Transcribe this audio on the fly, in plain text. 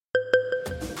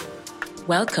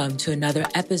Welcome to another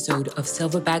episode of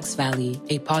Silverbacks Valley,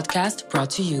 a podcast brought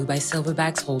to you by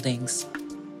Silverbacks Holdings.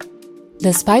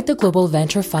 Despite the global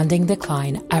venture funding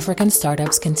decline, African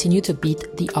startups continue to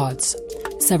beat the odds.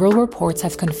 Several reports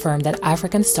have confirmed that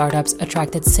African startups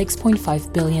attracted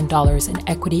 $6.5 billion in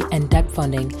equity and debt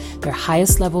funding, their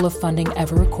highest level of funding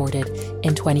ever recorded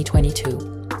in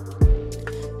 2022.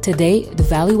 Today, the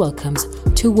Valley welcomes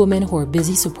two women who are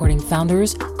busy supporting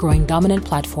founders, growing dominant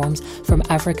platforms from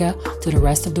Africa to the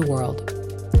rest of the world.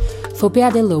 Fope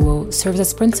Adelowo serves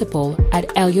as principal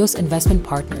at Helios Investments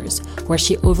Partners, where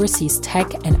she oversees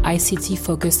tech and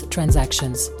ICT-focused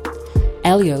transactions.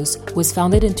 Helios was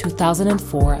founded in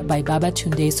 2004 by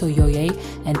Babatunde Soyoye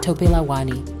and Tope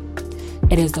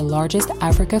Lawani. It is the largest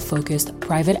Africa-focused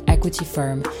private equity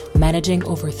firm, managing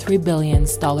over $3 billion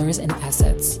in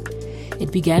assets.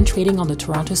 It began trading on the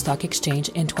Toronto Stock Exchange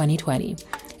in 2020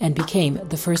 and became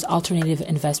the first alternative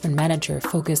investment manager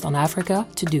focused on Africa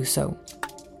to do so.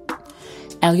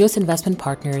 Helios Investments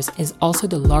Partners is also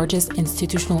the largest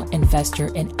institutional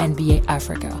investor in NBA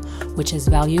Africa, which is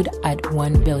valued at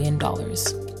 $1 billion.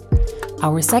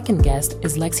 Our second guest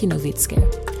is Lexi Novitske.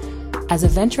 As a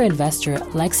venture investor,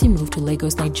 Lexi moved to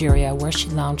Lagos, Nigeria, where she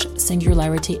launched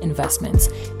Singularity Investments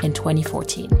in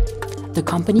 2014. The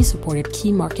company supported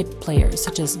key market players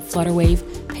such as Flutterwave,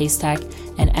 Paystack,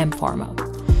 and M-Pharma.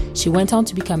 She went on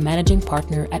to become managing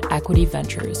partner at Equity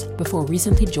Ventures before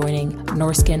recently joining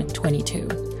Norskin 22,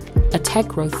 a tech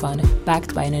growth fund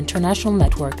backed by an international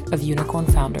network of unicorn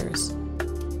founders.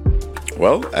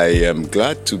 Well, I am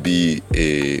glad to be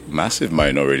a massive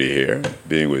minority here,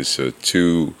 being with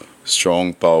two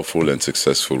strong, powerful, and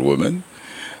successful women.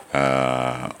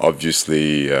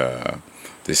 Obviously,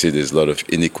 they say there's a lot of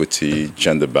inequity,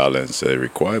 gender balance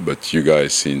required, but you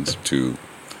guys seem to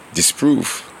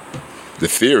disprove the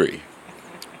theory.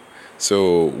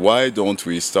 So why don't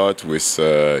we start with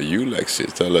you,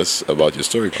 Lexi? Tell us about your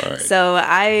story. All right. So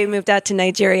I moved out to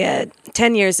Nigeria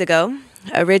 10 years ago,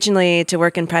 originally to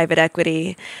work in private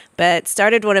equity, but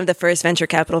started one of the first venture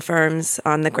capital firms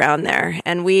on the ground there.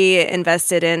 And we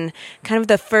invested in kind of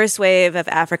the first wave of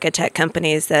Africa tech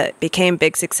companies that became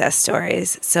big success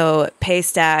stories. So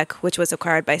Paystack, which was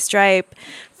acquired by Stripe,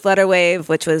 Flutterwave,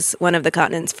 which was one of the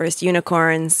continent's first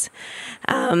unicorns.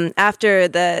 After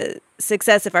the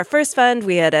success of our first fund,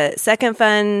 we had a second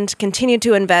fund, continued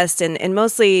to invest in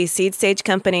mostly seed stage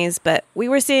companies, but we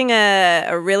were seeing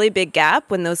a really big gap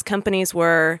when those companies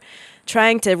were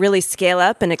trying to really scale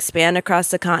up and expand across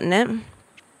the continent.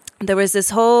 There was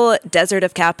this whole desert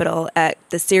of capital at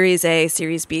the Series A,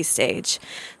 Series B stage.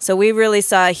 So we really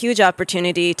saw a huge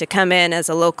opportunity to come in as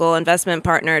a local investment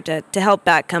partner to help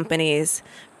back companies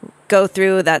go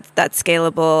through that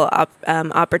scalable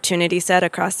opportunity set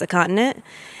across the continent,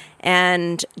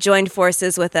 and joined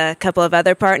forces with a couple of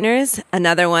other partners,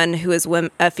 another one who is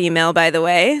a female, by the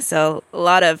way, so a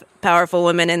lot of powerful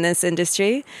women in this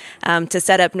industry, to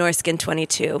set up Norskin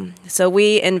 22. So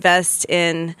we invest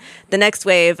in the next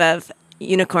wave of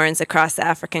unicorns across the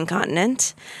African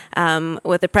continent,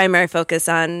 with a primary focus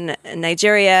on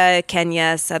Nigeria,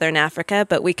 Kenya, Southern Africa,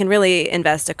 but we can really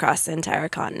invest across the entire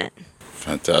continent.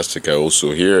 Fantastic. I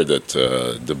also hear that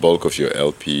the bulk of your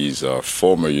LPs are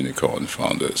former unicorn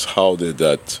founders. How did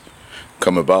that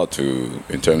come about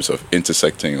in terms of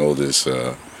intersecting all these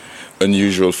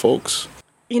unusual folks?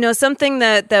 You know, something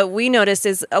that we noticed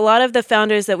is a lot of the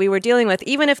founders that we were dealing with,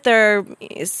 even if they're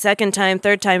second-time,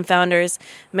 third-time founders,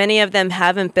 many of them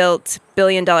haven't built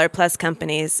billion-dollar-plus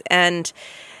companies. And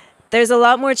there's a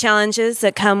lot more challenges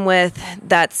that come with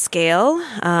that scale,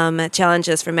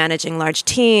 challenges for managing large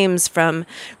teams, from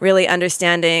really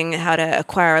understanding how to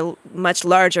acquire much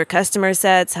larger customer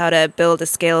sets, how to build a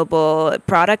scalable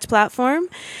product platform.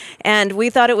 And we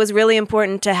thought it was really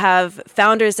important to have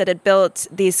founders that had built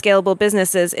these scalable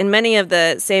businesses in many of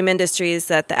the same industries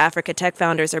that the Africa tech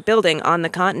founders are building on the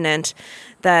continent,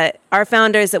 that our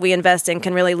founders that we invest in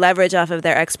can really leverage off of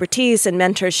their expertise and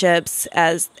mentorships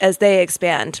as they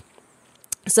expand.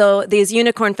 So these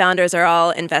unicorn founders are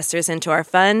all investors into our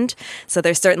fund, so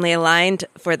they're certainly aligned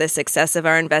for the success of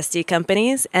our investee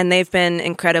companies, and they've been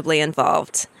incredibly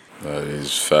involved. That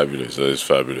is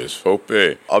fabulous. Fope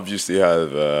obviously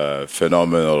have a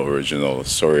phenomenal original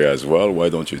story as well. Why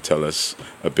don't you tell us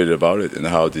a bit about it, and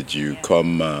how did you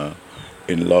come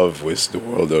in love with the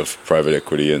world of private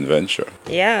equity and venture?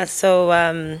 Yeah, so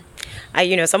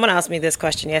someone asked me this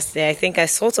question yesterday. I think I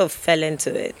sort of fell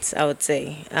into it, I would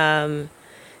say.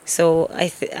 So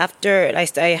I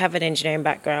have an engineering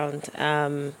background,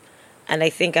 and I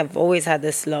think I've always had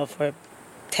this love for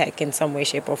tech in some way,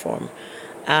 shape, or form.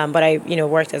 But I,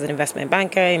 worked as an investment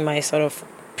banker in my sort of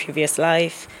previous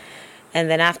life, And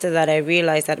then after that, I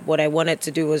realized that what I wanted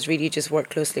to do was really just work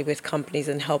closely with companies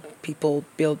and help people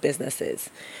build businesses.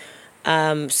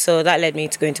 So that led me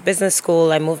to going to business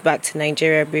school. I moved back to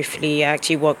Nigeria briefly. I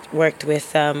actually worked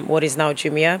with what is now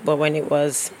Jumia, but when it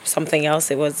was something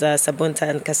else, it was Sabunta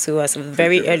and Kasua, so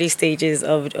very early stages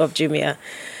of Jumia.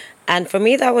 And for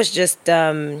me, that was just,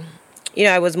 I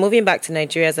was moving back to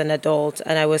Nigeria as an adult,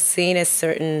 and I was seeing a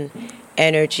certain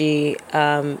energy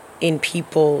in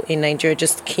people in Nigeria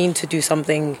just keen to do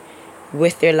something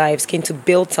with their lives, keen to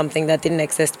build something that didn't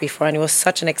exist before. And it was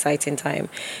such an exciting time.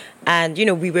 And,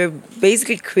 we were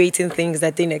basically creating things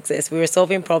that didn't exist. We were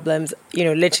solving problems,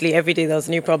 literally every day there was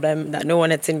a new problem that no one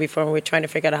had seen before, and we were trying to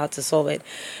figure out how to solve it.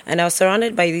 And I was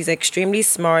surrounded by these extremely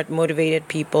smart, motivated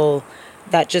people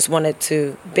that just wanted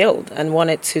to build and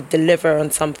wanted to deliver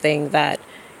on something that,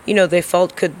 they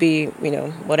felt could be,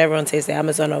 what everyone says, the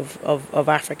Amazon of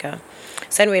Africa.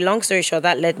 So anyway, long story short,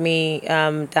 that led me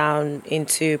down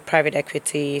into private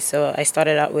equity. So I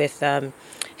started out with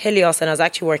Helios, and I was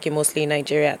actually working mostly in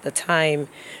Nigeria at the time,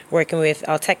 working with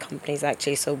our tech companies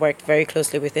actually. So worked very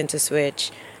closely with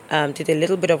InterSwitch, did a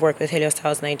little bit of work with Helios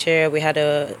Towers Nigeria. We had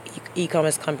a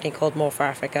e-commerce company called More for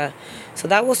Africa. So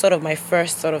that was sort of my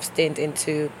first sort of stint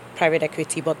into private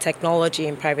equity, but technology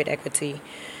and private equity.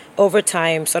 Over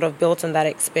time, sort of built on that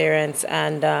experience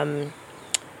and,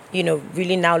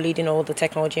 really now leading all the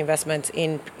technology investments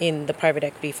in the private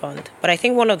equity fund. But I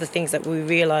think one of the things that we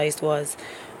realized was,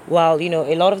 while,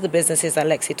 a lot of the businesses that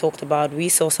Lexi talked about, we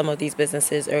saw some of these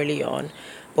businesses early on.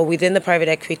 But within the private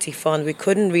equity fund, we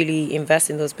couldn't really invest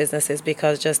in those businesses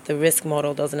because just the risk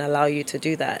model doesn't allow you to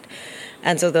do that.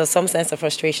 And so there was some sense of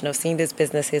frustration of seeing these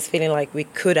businesses, feeling like we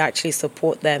could actually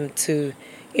support them to,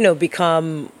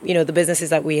 become, the businesses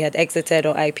that we had exited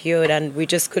or IPO'd, and we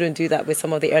just couldn't do that with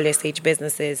some of the earlier stage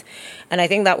businesses. And I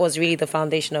think that was really the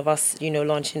foundation of us,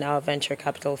 launching our venture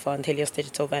capital fund, Helios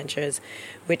Digital Ventures,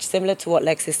 which, similar to what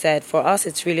Lexi said, for us,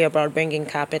 it's really about bringing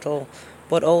capital,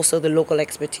 but also the local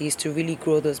expertise to really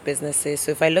grow those businesses.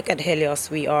 So if I look at Helios,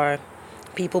 we are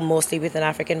people mostly with an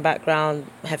African background,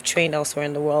 have trained elsewhere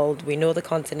in the world. We know the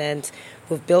continent.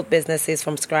 We've built businesses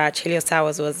from scratch. Helios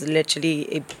Towers was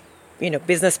literally a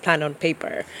business plan on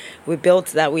paper. We built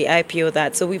that, we IPO'd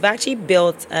that. So we've actually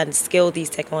built and scaled these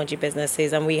technology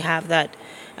businesses, and we have that,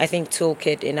 I think,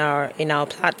 toolkit in our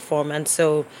platform. And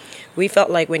so we felt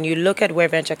like when you look at where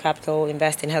venture capital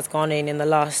investing has gone in the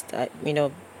last,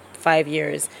 5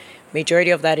 years,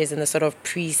 majority of that is in the sort of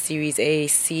pre-Series A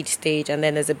seed stage, and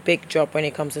then there's a big drop when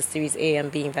it comes to Series A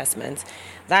and B investments.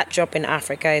 That drop in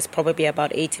Africa is probably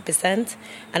about 80%.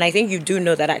 And I think you do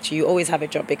know that actually you always have a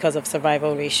drop because of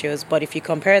survival ratios. But if you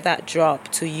compare that drop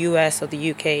to US or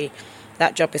the UK,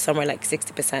 that drop is somewhere like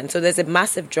 60%. So there's a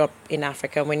massive drop in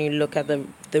Africa when you look at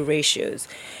the ratios.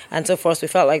 And so for us, we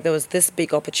felt like there was this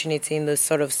big opportunity in the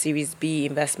sort of Series B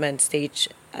investment stage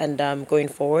and going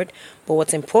forward. But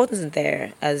what's important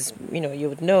there, as you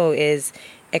would know, is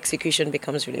execution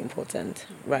becomes really important,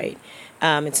 right?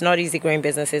 It's not easy growing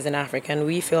businesses in Africa, and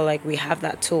we feel like we have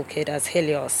that toolkit as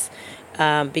Helios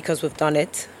because we've done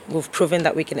it. We've proven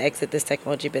that we can exit these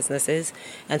technology businesses.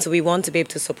 And so we want to be able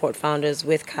to support founders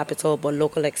with capital, but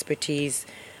local expertise,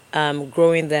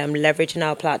 growing them, leveraging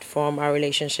our platform, our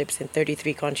relationships in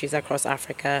 33 countries across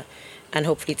Africa, and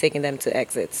hopefully taking them to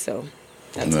exit. So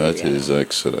that is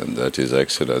excellent. That is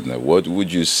excellent. Now, what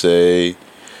would you say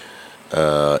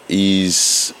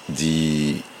is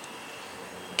the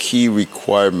key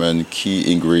requirement,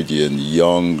 key ingredient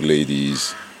young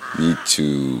ladies need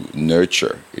to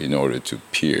nurture in order to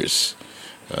pierce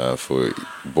for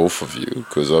both of you?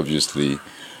 Because obviously,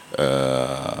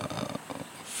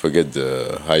 forget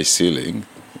the high ceiling,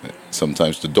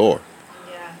 sometimes the door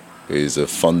is a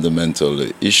fundamental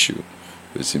issue.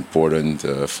 It's important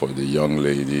for the young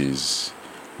ladies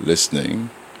listening.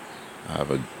 I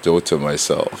have a daughter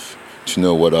myself, to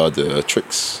know what are the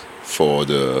tricks for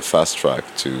the fast track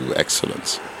to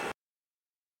excellence.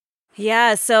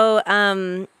 Yeah, so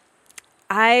I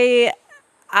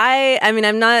mean,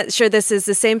 I'm not sure this is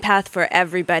the same path for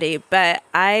everybody, but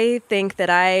I think that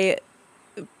I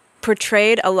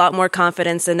portrayed a lot more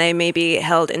confidence than I maybe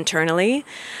held internally.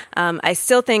 I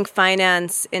still think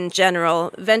finance in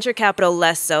general, venture capital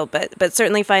less so, but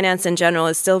certainly finance in general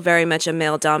is still very much a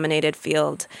male-dominated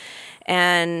field.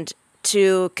 And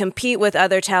to compete with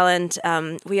other talent,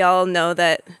 we all know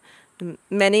that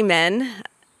many men,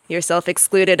 yourself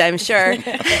excluded, I'm sure,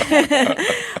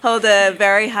 hold a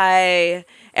very high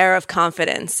air of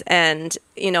confidence. And,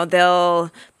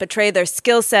 they'll portray their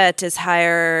skill set as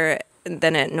higher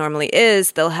than it normally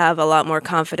is. They'll have a lot more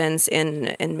confidence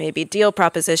in maybe deal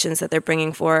propositions that they're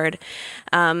bringing forward.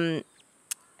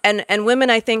 and women,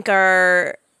 I think,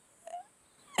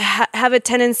 have a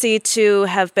tendency to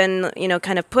have been,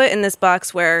 kind of put in this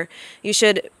box where you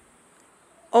should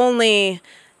only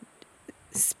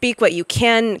speak what you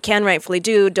can rightfully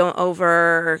do. Don't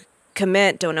over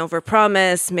commit, don't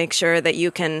overpromise, make sure that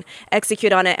you can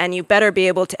execute on it, and you better be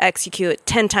able to execute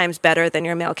 10 times better than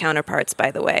your male counterparts, by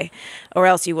the way, or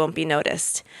else you won't be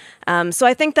noticed. So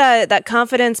I think that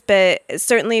confidence bit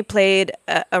certainly played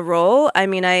a role. I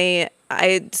mean, I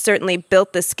certainly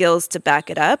built the skills to back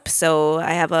it up. So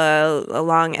I have a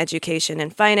long education in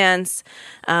finance,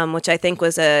 which I think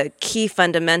was a key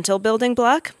fundamental building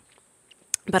block.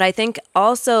 But I think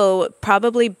also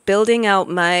probably building out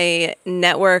my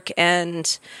network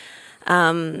and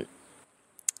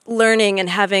learning and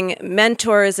having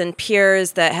mentors and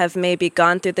peers that have maybe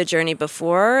gone through the journey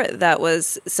before, that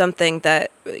was something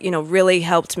that, really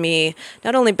helped me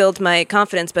not only build my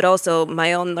confidence, but also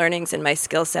my own learnings and my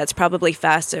skill sets probably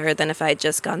faster than if I had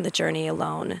just gone the journey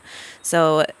alone.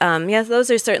 So,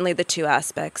 those are certainly the two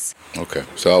aspects. Okay.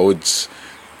 So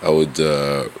I would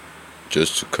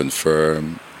just to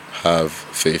confirm, have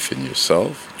faith in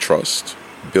yourself, trust,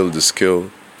 build the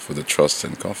skill for the trust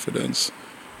and confidence,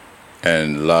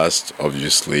 and last,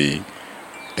 obviously,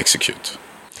 execute.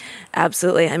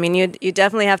 Absolutely. I mean, you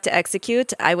definitely have to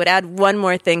execute. I would add one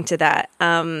more thing to that.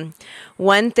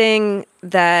 One thing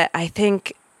that I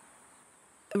think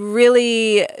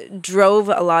really drove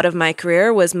a lot of my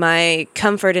career was my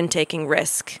comfort in taking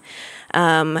risk.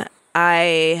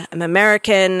 I am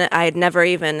American. I had never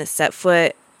even set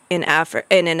foot in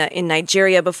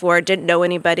Nigeria before. Didn't know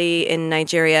anybody in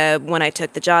Nigeria when I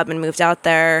took the job and moved out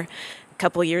there. A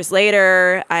couple years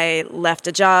later, I left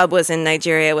a job, was in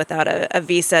Nigeria without a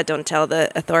visa. Don't tell the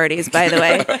authorities, by the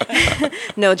way.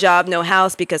 No job, no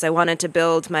house, because I wanted to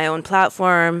build my own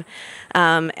platform.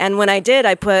 And when I did,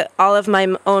 I put all of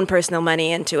my own personal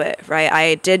money into it, right?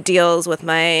 I did deals with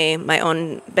my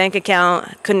own bank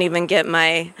account. Couldn't even get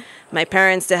my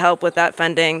parents to help with that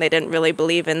funding. They didn't really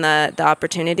believe in the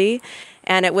opportunity.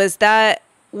 And it was that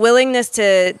willingness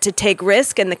to take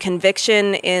risk and the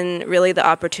conviction in really the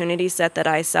opportunity set that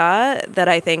I saw that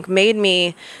I think made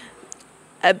me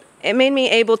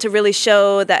able to really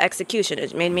show the execution.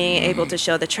 It made me able to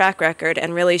show the track record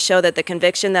and really show that the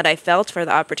conviction that I felt for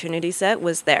the opportunity set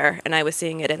was there, and I was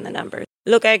seeing it in the numbers.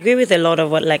 Look, I agree with a lot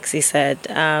of what Lexi said,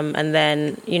 and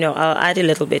then, I'll add a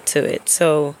little bit to it.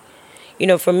 So,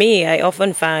 for me, I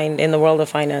often find in the world of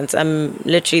finance, I'm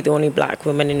literally the only black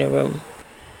woman in a room.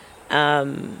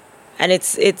 And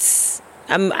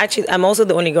I'm also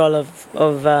the only girl of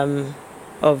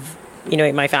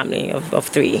in my family of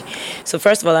three. So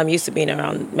first of all, I'm used to being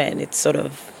around men. It's sort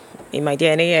of in my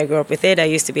DNA. I grew up with it. I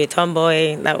used to be a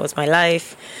tomboy. That was my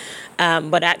life.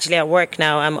 But actually at work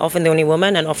now, I'm often the only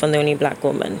woman and often the only black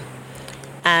woman.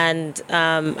 And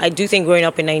I do think growing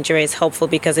up in Nigeria is helpful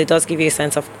because it does give you a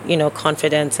sense of,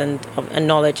 confidence and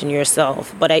knowledge in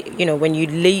yourself. But when you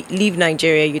leave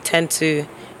Nigeria,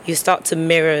 you start to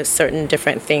mirror certain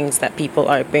different things that people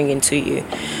are bringing to you.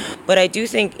 But I do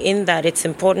think in that it's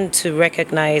important to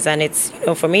recognize, and it's,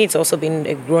 for me, it's also been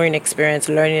a growing experience,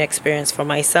 learning experience for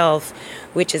myself,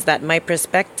 which is that my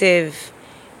perspective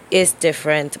is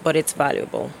different, but it's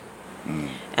valuable.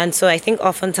 And so I think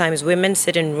oftentimes women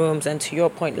sit in rooms, and to your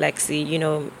point,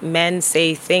 Lexi, men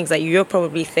say things that you're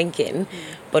probably thinking,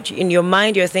 but in your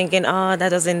mind you're thinking, that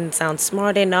doesn't sound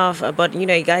smart enough. But,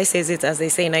 a guy says it, as they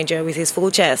say in Nigeria, with his full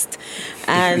chest.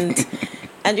 And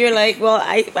and you're like, well,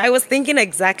 I was thinking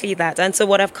exactly that. And so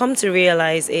what I've come to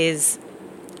realize is,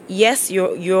 yes,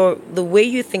 the way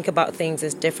you think about things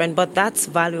is different, but that's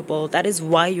valuable. That is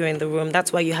why you're in the room.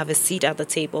 That's why you have a seat at the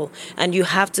table. And you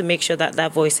have to make sure that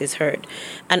that voice is heard.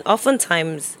 And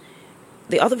oftentimes,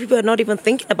 the other people are not even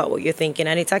thinking about what you're thinking,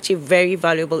 and it's actually very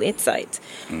valuable insight.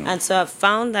 And so I've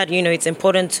found that, it's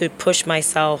important to push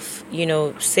myself,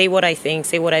 say what I think,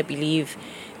 say what I believe,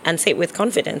 and say it with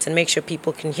confidence and make sure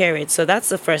people can hear it. So that's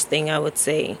the first thing I would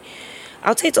say. I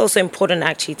would say it's also important,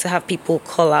 actually, to have people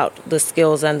call out the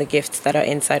skills and the gifts that are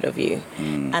inside of you.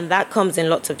 And that comes in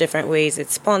lots of different ways.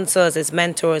 It's sponsors, it's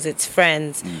mentors, it's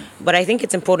friends. But I think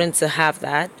it's important to have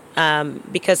that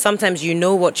because sometimes you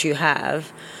know what you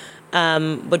have,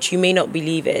 but you may not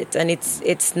believe it. And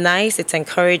it's nice, it's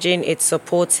encouraging, it's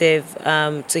supportive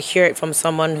to hear it from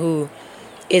someone who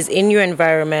is in your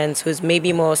environment, who's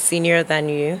maybe more senior than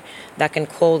you, that can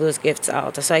call those gifts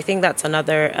out. So I think that's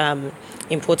another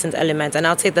important element. And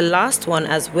I'll say the last one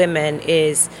as women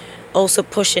is also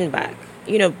pushing back.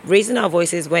 raising our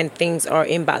voices when things are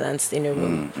imbalanced in a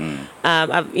room.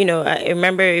 I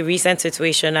remember a recent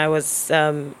situation. I was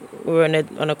we were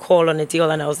on a call on a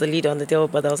deal, and I was the leader on the deal,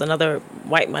 but there was another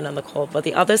white man on the call. But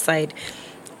the other side,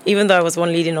 even though I was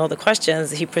one leading all the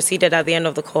questions, he proceeded at the end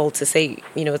of the call to say,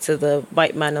 to the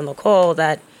white man on the call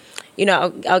that,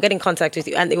 I'll get in contact with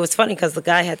you. And it was funny because the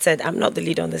guy had said, I'm not the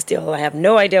leader on this deal. I have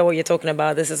no idea what you're talking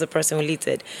about. This is a person who leads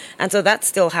it. And so that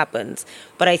still happens.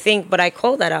 But I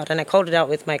called that out, and I called it out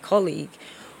with my colleague,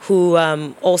 who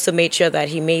also made sure that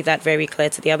he made that very clear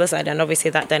to the other side. And obviously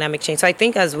that dynamic changed. So I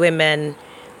think as women,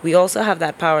 we also have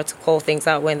that power to call things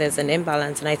out when there's an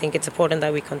imbalance. And I think it's important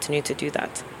that we continue to do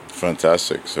that.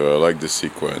 Fantastic. So I like the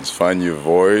sequence. Find your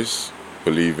voice,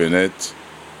 believe in it,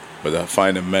 but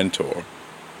find a mentor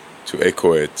to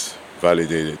echo it,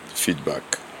 validate it,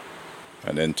 feedback.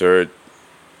 And then third,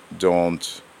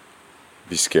 don't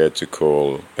be scared to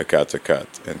call a cat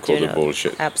and call the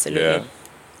bullshit. Absolutely. Yeah.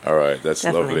 All right, that's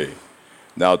Definitely. lovely.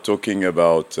 Now, talking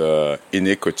about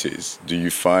inequities, do you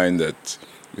find that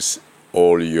with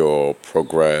all your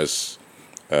progress,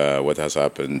 what has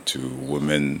happened to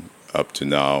women up to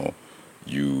now,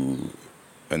 you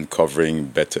uncovering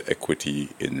better equity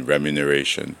in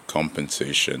remuneration,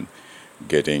 compensation,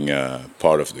 getting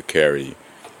part of the carry?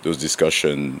 Those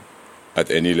discussions at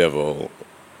any level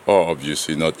are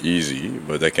obviously not easy,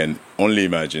 but I can only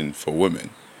imagine for women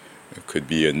it could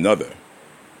be another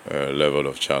level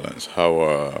of challenge.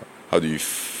 How do you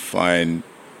find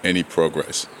any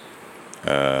progress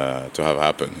to have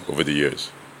happened over the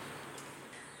years?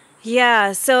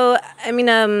 Yeah, so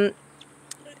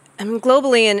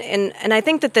globally, and I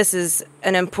think that this is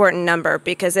an important number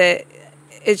because it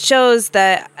shows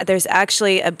that there's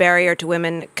actually a barrier to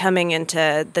women coming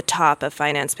into the top of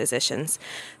finance positions.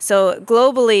 So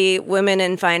globally, women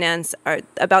in finance are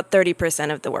about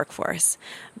 30% of the workforce.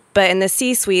 But in the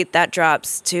C-suite, that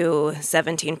drops to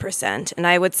 17%. And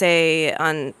I would say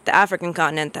on the African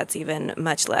continent, that's even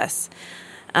much less.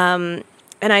 And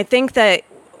I think that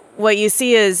what you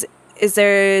see is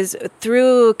there's,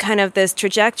 through kind of this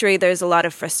trajectory, there's a lot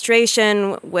of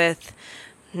frustration with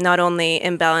not only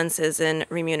imbalances in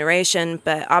remuneration,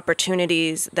 but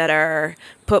opportunities that are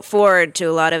put forward to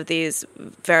a lot of these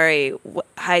very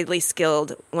highly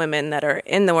skilled women that are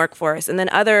in the workforce. And then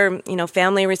other,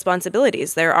 family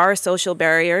responsibilities. There are social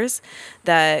barriers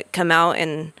that come out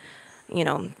in,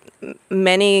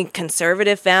 many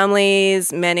conservative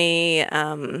families, many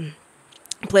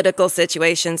political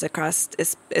situations across,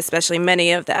 especially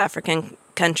many of the African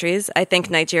countries. I think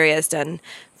Nigeria has done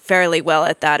fairly well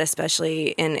at that, especially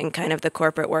in kind of the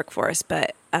corporate workforce,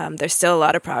 but there's still a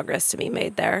lot of progress to be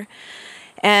made there.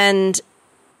 And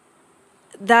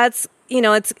that's,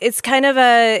 it's kind of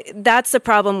that's the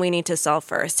problem we need to solve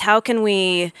first. How can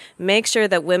we make sure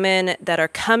that women that are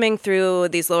coming through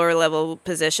these lower level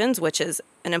positions, which is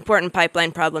an important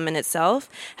pipeline problem in itself,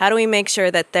 how do we make sure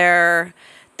that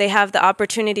they have the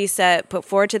opportunity set put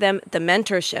forward to them, the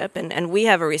mentorship, and we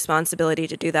have a responsibility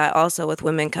to do that also with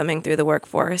women coming through the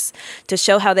workforce, to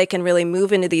show how they can really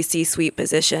move into these C-suite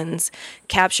positions,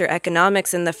 capture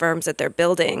economics in the firms that they're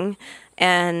building,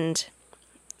 and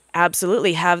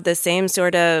absolutely have the same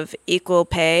sort of equal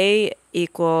pay,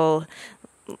 equal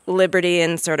liberty,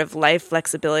 and sort of life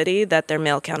flexibility that their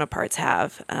male counterparts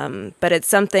have. But it's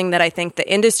something that I think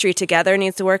the industry together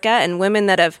needs to work at, and women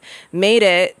that have made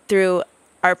it through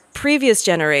our previous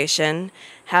generation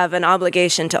have an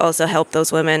obligation to also help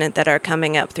those women that are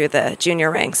coming up through the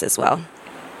junior ranks as well.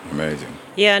 Amazing.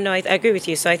 Yeah, no, I agree with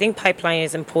you. So I think pipeline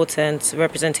is important.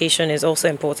 Representation is also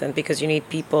important because you need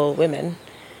people, women,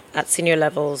 at senior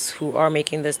levels who are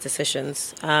making these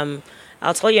decisions.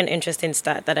 I'll tell you an interesting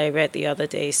stat that I read the other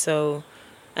day. So,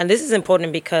 and this is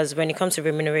important because when it comes to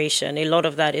remuneration, a lot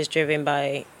of that is driven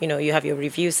by, you have your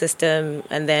review system,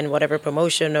 and then whatever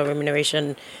promotion or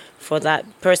remuneration for that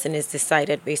person is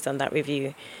decided based on that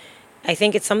review. I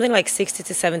think it's something like 60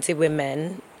 to 70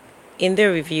 women in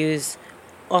their reviews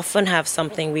often have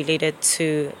something related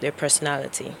to their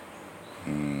personality.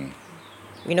 You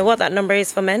know what that number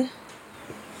is for men?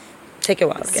 Take a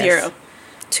wild guess. 0.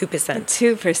 2%.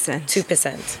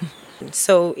 2%.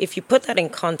 So if you put that in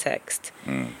context,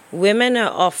 women are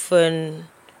often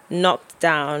knocked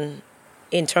down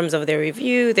in terms of their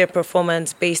review, their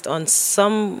performance, based on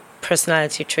some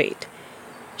personality trait.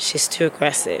 She's too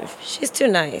aggressive. She's too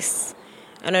nice.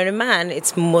 And on a man,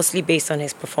 it's mostly based on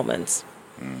his performance.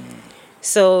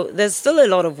 So there's still a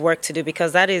lot of work to do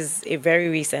because that is a very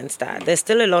recent stat. There's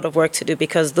still a lot of work to do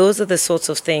because those are the sorts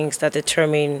of things that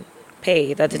determine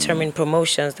pay, that determine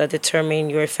promotions, that determine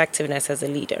your effectiveness as a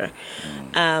leader.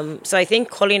 So I think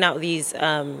calling out these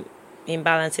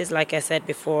imbalances, like I said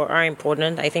before, are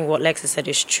important. I think what Lexi said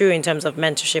is true in terms of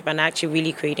mentorship and actually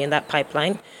really creating that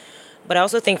pipeline. But I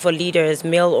also think for leaders,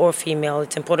 male or female,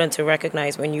 it's important to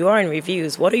recognize when you are in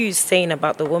reviews, what are you saying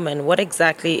about the woman? What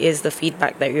exactly is the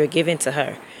feedback that you're giving to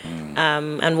her?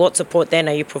 And what support then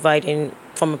are you providing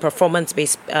from a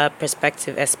performance-based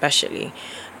perspective, especially?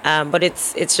 But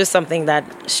it's just something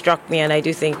that struck me, and I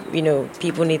do think,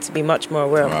 people need to be much more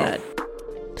aware of that.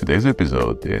 Today's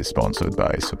episode is sponsored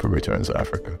by Super Returns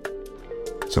Africa.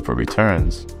 Super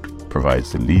Returns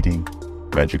provides the leading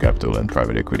venture capital and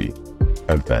private equity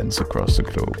events across the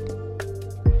globe.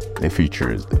 They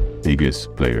feature the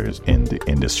biggest players in the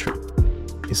industry.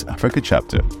 Its Africa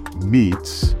chapter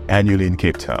meets annually in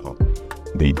Cape Town.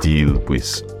 They deal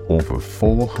with over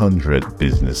 400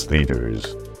 business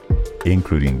leaders,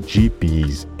 including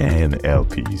GPs and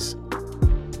LPs.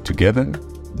 Together,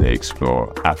 they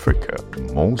explore Africa's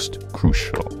most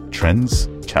crucial trends,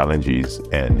 challenges,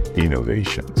 and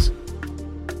innovations.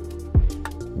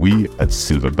 We at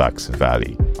Silverbacks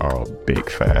Valley are big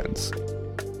fans.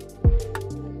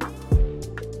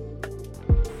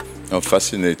 A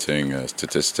fascinating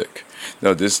statistic.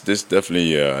 Now, this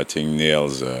definitely, I think,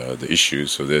 nails the issue.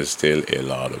 So there's still a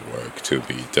lot of work to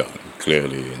be done,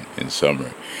 clearly, in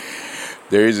summary.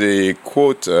 There is a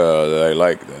quote that I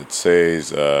like that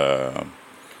says,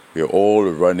 we're all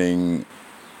running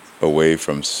away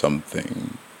from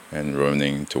something and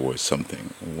running towards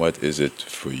something. What is it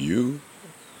for you,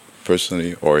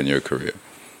 personally, or in your career?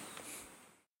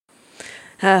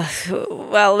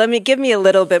 Well, give me a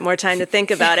little bit more time to think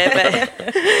about it.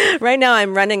 But right now,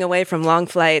 I'm running away from long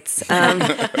flights.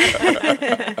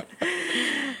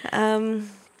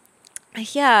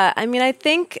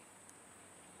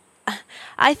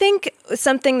 I think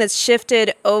something that's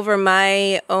shifted over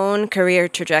my own career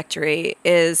trajectory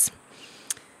is,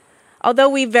 although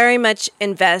we very much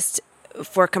invest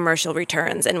for commercial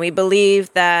returns, and we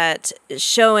believe that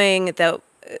showing that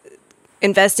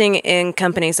investing in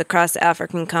companies across the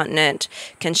African continent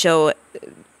can show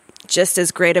just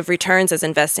as great of returns as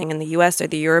investing in the US or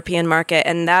the European market,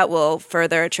 and that will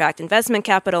further attract investment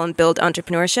capital and build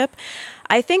entrepreneurship.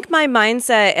 I think my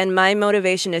mindset and my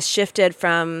motivation has shifted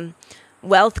from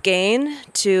wealth gain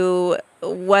to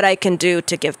what I can do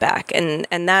to give back, and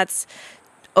that's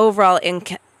overall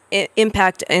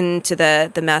impact into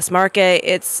the mass market.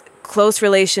 It's close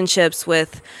relationships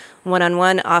with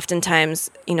one-on-one,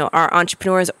 oftentimes, are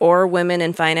entrepreneurs or women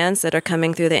in finance that are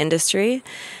coming through the industry.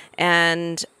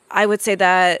 And I would say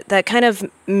that kind of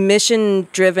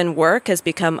mission-driven work has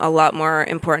become a lot more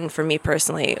important for me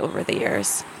personally over the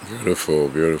years. Beautiful,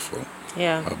 beautiful.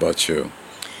 Yeah. How about you?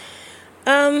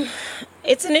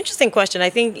 It's an interesting question.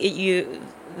 I think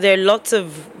there are lots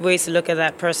of ways to look at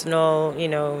that personal,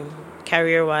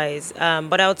 career-wise.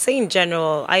 But I would say in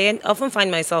general, I often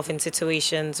find myself in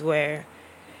situations where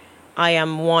I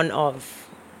am one of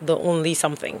the only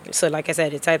something. So like I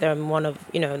said, it's either I'm one of,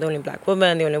 the only black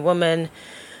woman, the only woman.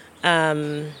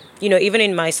 Even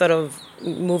in my sort of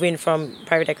moving from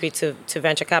private equity to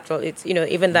venture capital, it's,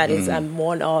 even that is I'm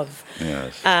one of.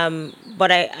 Yes.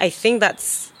 But I think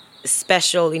that's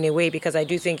special in a way because I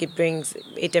do think it brings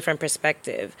a different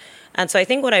perspective. And so I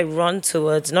think what I run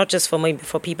towards, not just for me, but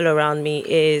for people around me,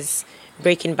 is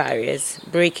breaking barriers,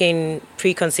 breaking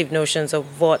preconceived notions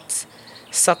of what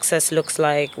success looks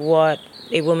like, what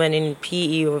a woman in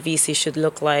PE or VC should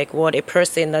look like, what a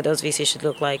person that does VC should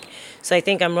look like. So I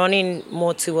think I'm running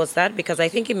more towards that because I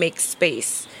think it makes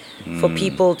space for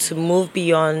people to move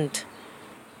beyond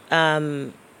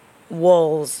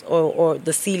walls or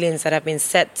the ceilings that have been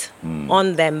set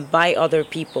on them by other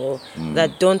people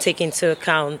that don't take into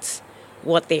account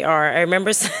what they are. I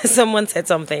remember someone said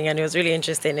something and it was really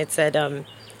interesting. It said,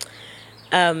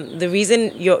 the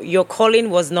reason your calling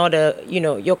was not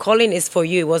your calling is for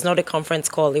you. It was not a conference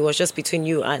call. It was just between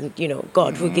you and,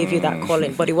 God who gave you that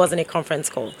calling, but it wasn't a conference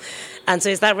call. And so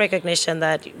it's that recognition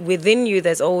that within you,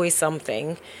 there's always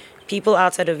something. People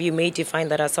outside of you may define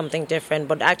that as something different,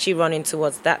 but actually running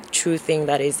towards that true thing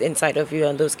that is inside of you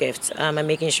and those gifts, and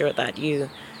making sure that you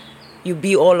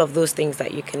be all of those things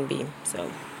that you can be.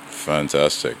 So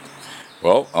fantastic.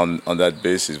 Well, on that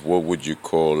basis, what would you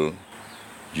call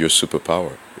your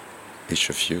superpower, each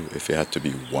of you, if it had to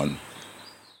be one?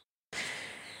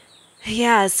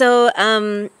 Yeah, so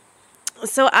I'm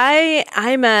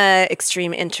a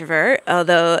extreme introvert,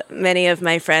 although many of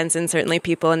my friends and certainly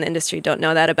people in the industry don't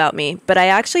know that about me. But I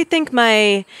actually think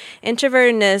my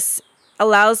introvertedness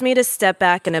allows me to step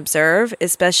back and observe,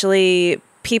 especially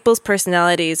people's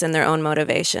personalities and their own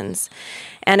motivations.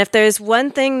 And if there's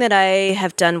one thing that I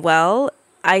have done well,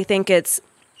 I think it's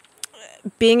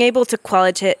being able to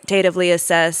qualitatively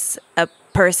assess a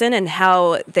person and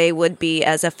how they would be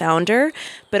as a founder,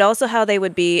 but also how they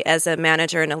would be as a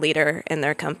manager and a leader in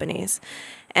their companies.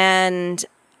 And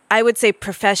I would say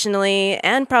professionally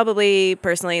and probably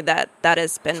personally that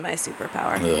has been my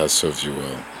superpower. That has served you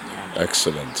well. Yeah.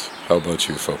 Excellent. How about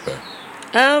you, Fope?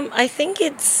 I think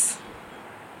it's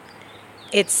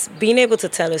being able to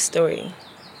tell a story.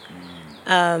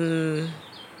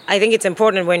 I think it's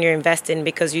important when you're investing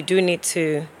because you need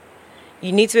to be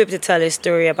able to tell a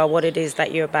story about what it is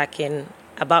that you're backing,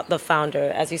 about the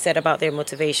founder, as you said, about their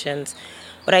motivations,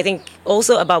 but I think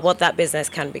also about what that business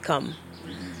can become.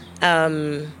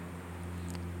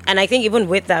 And I think even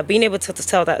with that, being able to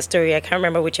tell that story, I can't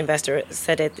remember which investor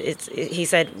said it. He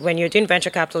said, when you're doing venture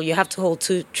capital, you have to hold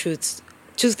two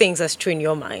things as true in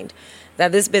your mind.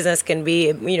 That this business can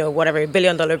be, whatever, $1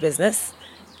 billion business,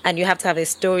 and you have to have a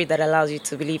story that allows you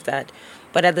to believe that.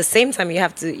 But at the same time, you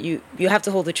have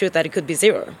to hold the truth that it could be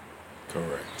zero.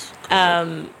 Correct.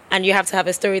 And you have to have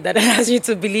a story that allows you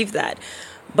to believe that.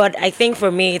 But I think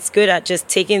for me, it's good at just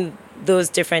taking those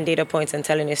different data points and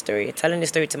telling a story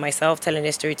to myself, telling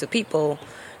a story to people,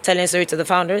 telling a story to the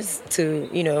founders to,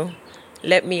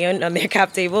 let me in on their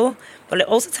cap table, but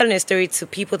also telling a story to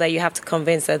people that you have to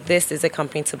convince that this is a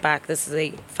company to back, this is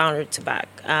a founder to back.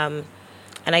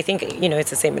 And I think, it's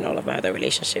the same in all of my other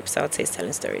relationships. So I would say it's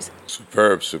telling stories.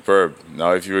 Superb.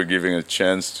 Now, if you were given a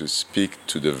chance to speak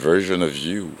to the version of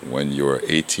you when you were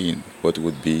 18, what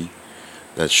would be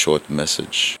that short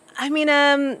message? I mean,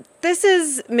 this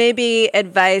is maybe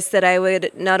advice that I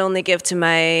would not only give to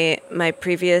my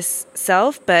previous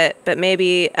self, but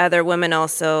maybe other women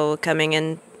also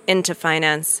coming into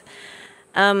finance.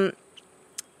 I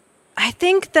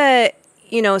think that,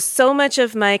 so much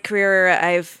of my career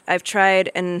I've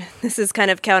tried, and this is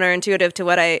kind of counterintuitive to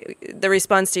the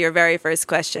response to your very first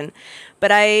question,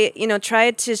 but I,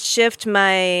 tried to shift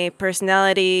my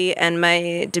personality and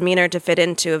my demeanor to fit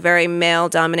into a very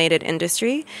male-dominated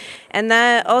industry. And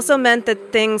that also meant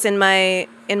that things in my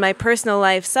personal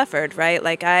life suffered, right?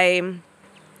 Like I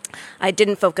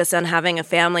didn't focus on having a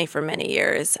family for many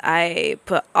years. I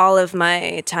put all of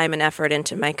my time and effort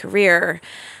into my career.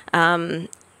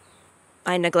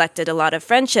 I neglected a lot of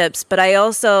friendships, but I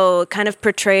also kind of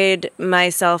portrayed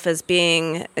myself as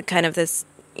being kind of this,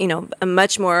 a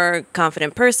much more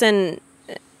confident person,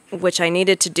 which I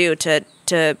needed to do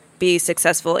to be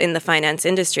successful in the finance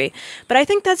industry. But I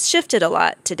think that's shifted a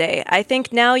lot today. I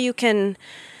think now you can,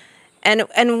 and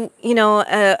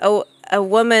a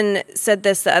woman said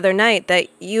this the other night, that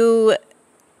you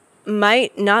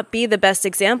might not be the best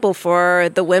example for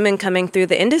the women coming through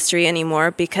the industry anymore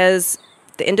because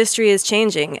the industry is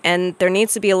changing and there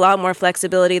needs to be a lot more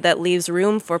flexibility that leaves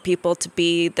room for people to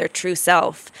be their true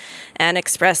self and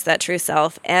express that true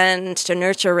self and to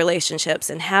nurture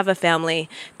relationships and have a family,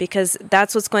 because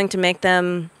that's what's going to make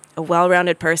them a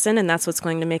well-rounded person and that's what's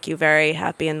going to make you very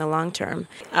happy in the long term.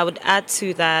 I would add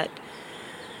to that,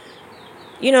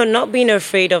 not being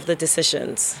afraid of the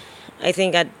decisions. I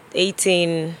think at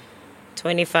 18,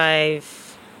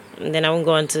 25, and then I won't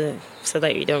go on to so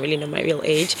that you don't really know my real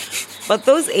age. But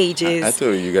those ages... I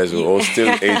thought you guys were all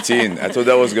still 18. I thought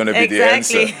that was going to be the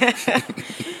answer.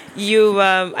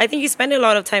 I think you spend a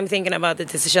lot of time thinking about the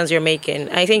decisions you're making.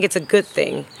 I think it's a good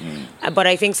thing. But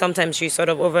I think sometimes you sort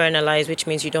of overanalyze, which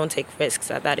means you don't take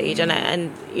risks at that age. And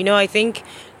I think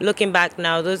looking back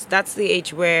now, that's the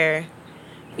age where...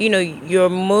 you're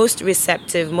most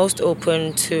receptive, most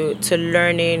open to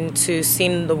learning, to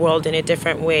seeing the world in a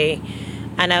different way.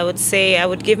 And I would say I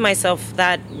would give myself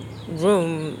that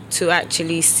room to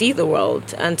actually see the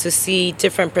world and to see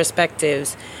different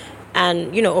perspectives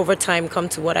and, over time come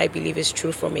to what I believe is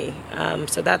true for me.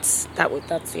 So that's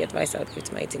the advice I would give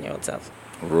to my 18-year-old self.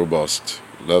 Robust.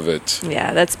 Love it.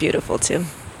 Yeah, that's beautiful too.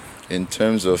 In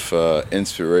terms of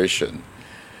inspiration,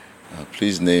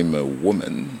 please name a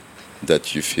woman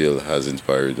that you feel has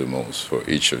inspired the most for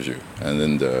each of you. And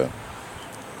then the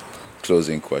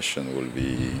closing question will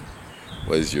be,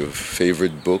 what is your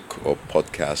favorite book or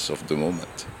podcast of the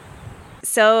moment?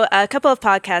 So a couple of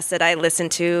podcasts that I listen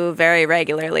to very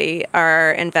regularly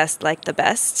are Invest Like the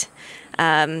Best.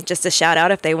 Just a shout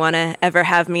out if they want to ever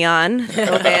have me on.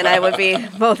 Fope and I would be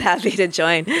both happy to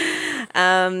join.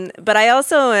 But I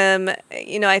also am,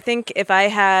 I think if I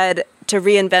had to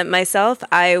reinvent myself,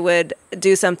 I would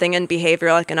do something in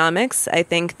behavioral economics. I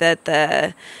think that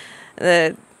the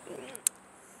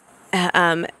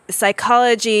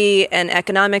psychology and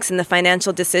economics and the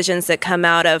financial decisions that come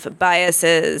out of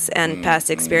biases and past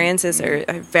experiences are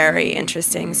very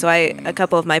interesting. So a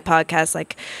couple of my podcasts,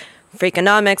 like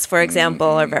Freakonomics, for example,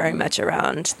 are very much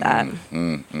around that.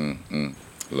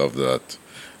 Love that.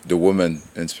 The woman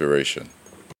inspiration.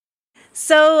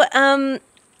 So,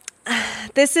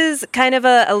 this is kind of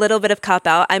a little bit of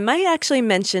cop-out. I might actually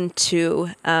mention two.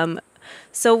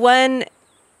 So one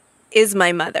is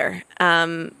my mother.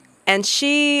 And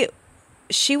she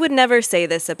would never say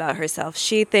this about herself.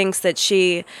 She thinks that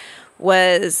she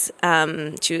was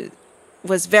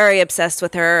very obsessed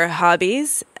with her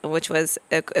hobbies, which was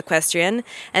equestrian,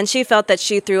 and she felt that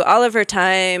she threw all of her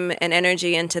time and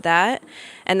energy into that,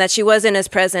 and that she wasn't as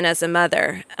present as a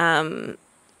mother.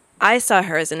 I saw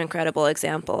her as an incredible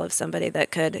example of somebody that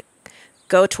could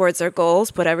go towards their goals,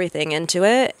 put everything into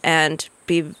it, and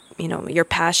be, your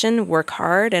passion, work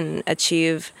hard, and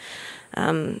achieve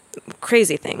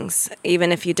crazy things,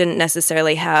 even if you didn't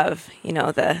necessarily have,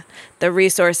 the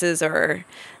resources or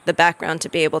the background to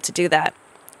be able to do that.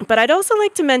 But I'd also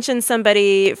like to mention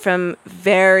somebody from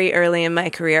very early in my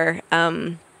career,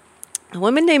 a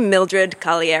woman named Mildred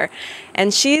Collier,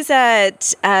 and she's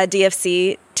at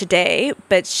DFC today,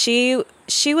 but she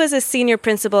was a senior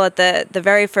principal at the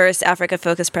very first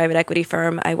Africa-focused private equity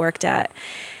firm I worked at.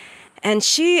 And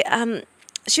she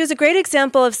was a great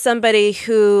example of somebody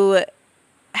who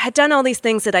had done all these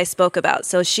things that I spoke about.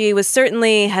 So she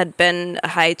had been a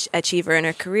high achiever in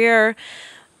her career,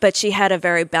 but she had a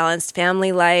very balanced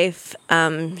family life.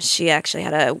 She actually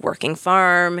had a working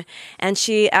farm, and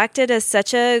she acted as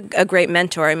such a great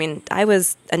mentor. I mean, I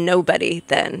was a nobody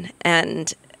then,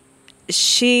 and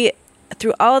she,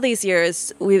 through all these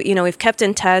years, we've kept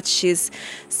in touch. She's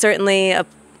certainly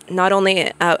not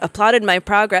only applauded my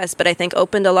progress, but I think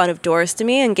opened a lot of doors to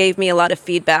me and gave me a lot of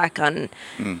feedback on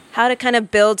how to kind of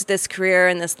build this career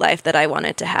and this life that I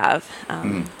wanted to have.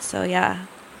 So, yeah.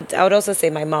 I would also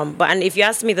say my mom. And if you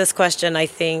asked me this question, I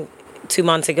think 2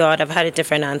 months ago, I'd have had a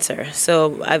different answer.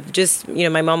 So I've just,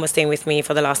 my mom was staying with me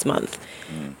for the last month.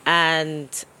 And,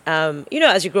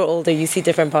 as you grow older, you see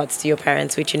different parts to your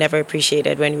parents, which you never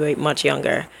appreciated when you were much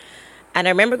younger. And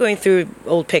I remember going through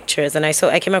old pictures, and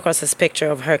I came across this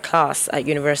picture of her class at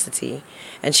university.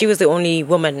 And she was the only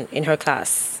woman in her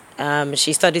class.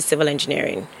 She studied civil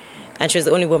engineering, and she was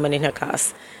the only woman in her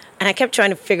class. And I kept trying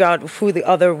to figure out who the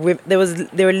other women. There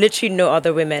were literally no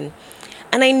other women,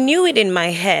 and I knew it in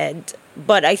my head.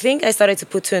 But I think I started to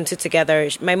put two and two together.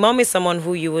 My mom is someone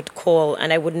who you would call,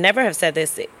 and I would never have said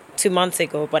this 2 months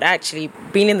ago, but actually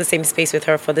being in the same space with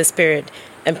her for this period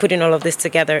and putting all of this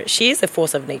together, she is a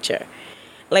force of nature.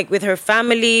 Like with her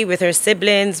family, with her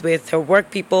siblings, with her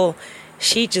work people,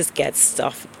 she just gets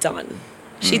stuff done.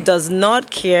 She does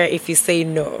not care if you say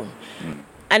no.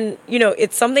 And,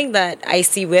 it's something that I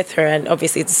see with her, and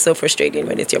obviously it's so frustrating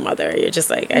when it's your mother. You're just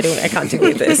like, I can't do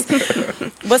with this.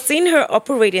 But seeing her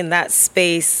operate in that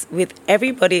space with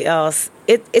everybody else,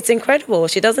 it's incredible.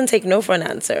 She doesn't take no for an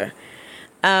answer.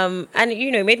 And,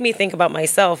 it made me think about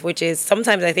myself, which is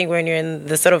sometimes I think when you're in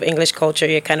the sort of English culture,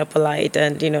 you're kind of polite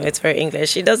and, it's very English.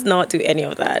 She does not do any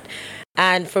of that.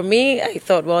 And for me, I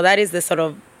thought, well, that is the sort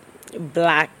of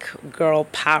Black girl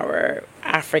power,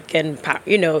 African power,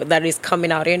 that is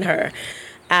coming out in her.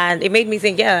 And it made me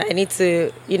think, I need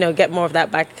to, get more of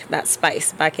that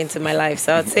spice back into my life.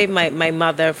 So I'd say my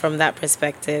mother from that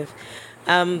perspective.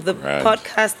 The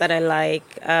podcast that I like,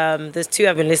 there's two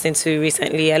I've been listening to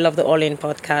recently. I love the All In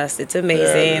podcast. It's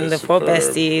amazing. The Four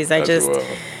Besties.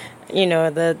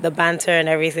 The banter and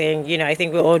everything. I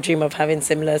think we all dream of having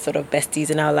similar sort of besties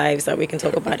in our lives that we can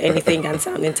talk about anything and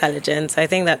sound intelligent. So I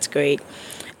think that's great.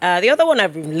 The other one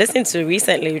I've been listening to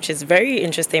recently, which is very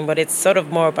interesting, but it's sort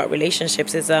of more about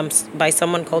relationships, is by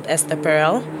someone called Esther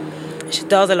Perel. She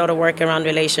does a lot of work around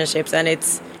relationships, and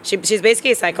she's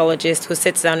basically a psychologist who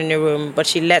sits down in a room, but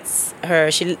she records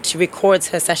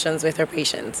her sessions with her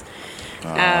patients.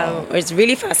 It's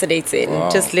really fascinating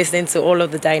just listening to all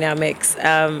of the dynamics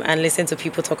and listening to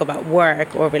people talk about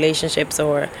work or relationships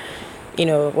or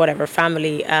whatever,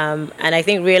 family, and I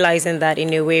think realizing that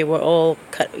in a way we're all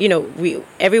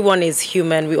everyone is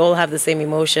human, we all have the same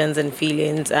emotions and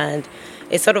feelings, and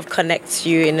it sort of connects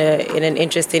you in an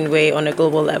interesting way on a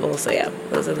global level. So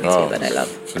those are the two that I love.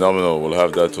 Phenomenal. We'll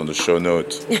have that on the show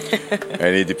note.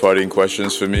 Any departing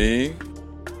questions for me?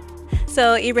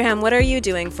 So, Ibrahim, what are you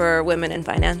doing for women in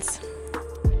finance?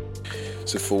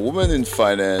 So for women in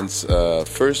finance,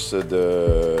 first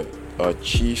the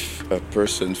chief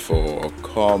person for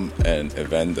COM and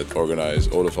event that organize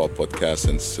all of our podcasts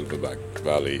in Silverbacks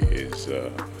Valley is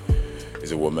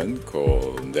a woman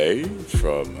called Ndeye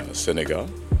from Senegal.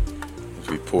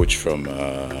 We poached from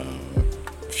a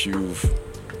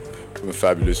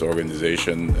fabulous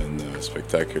organization and a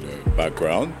spectacular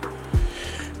background.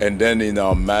 And then in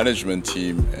our management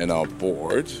team and our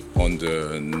board, on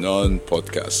the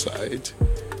non-podcast side,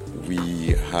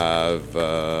 we have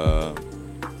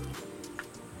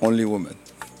only women.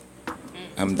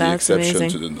 I'm the exception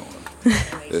to the norm.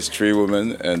 There's 3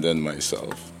 women and then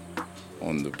myself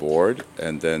on the board,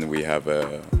 and then we have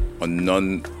on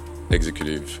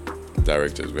non-executive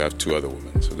directors, we have 2 other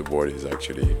women. So the board is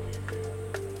actually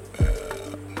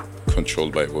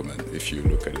controlled by women, if you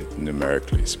look at it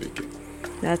numerically speaking.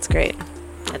 That's great.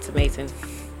 That's amazing.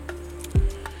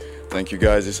 Thank you,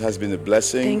 guys. This has been a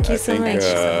blessing. Thank you so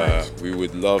much. We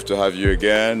would love to have you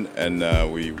again, and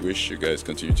we wish you guys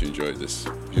continue to enjoy this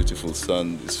beautiful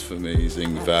sun, this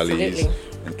amazing valleys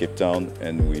in Cape Town,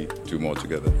 and we do more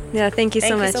together. Yeah, thank you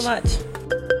so much. Thank you so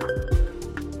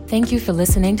much. Thank you for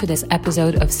listening to this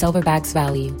episode of Silverbacks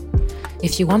Valley.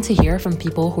 If you want to hear from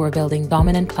people who are building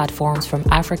dominant platforms from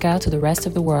Africa to the rest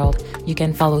of the world, you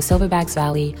can follow Silverbacks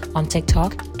Valley on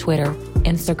TikTok, Twitter,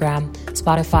 Instagram,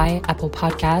 Spotify, Apple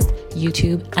Podcast,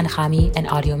 YouTube, and Hami and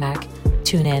AudioMac.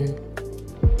 Tune in.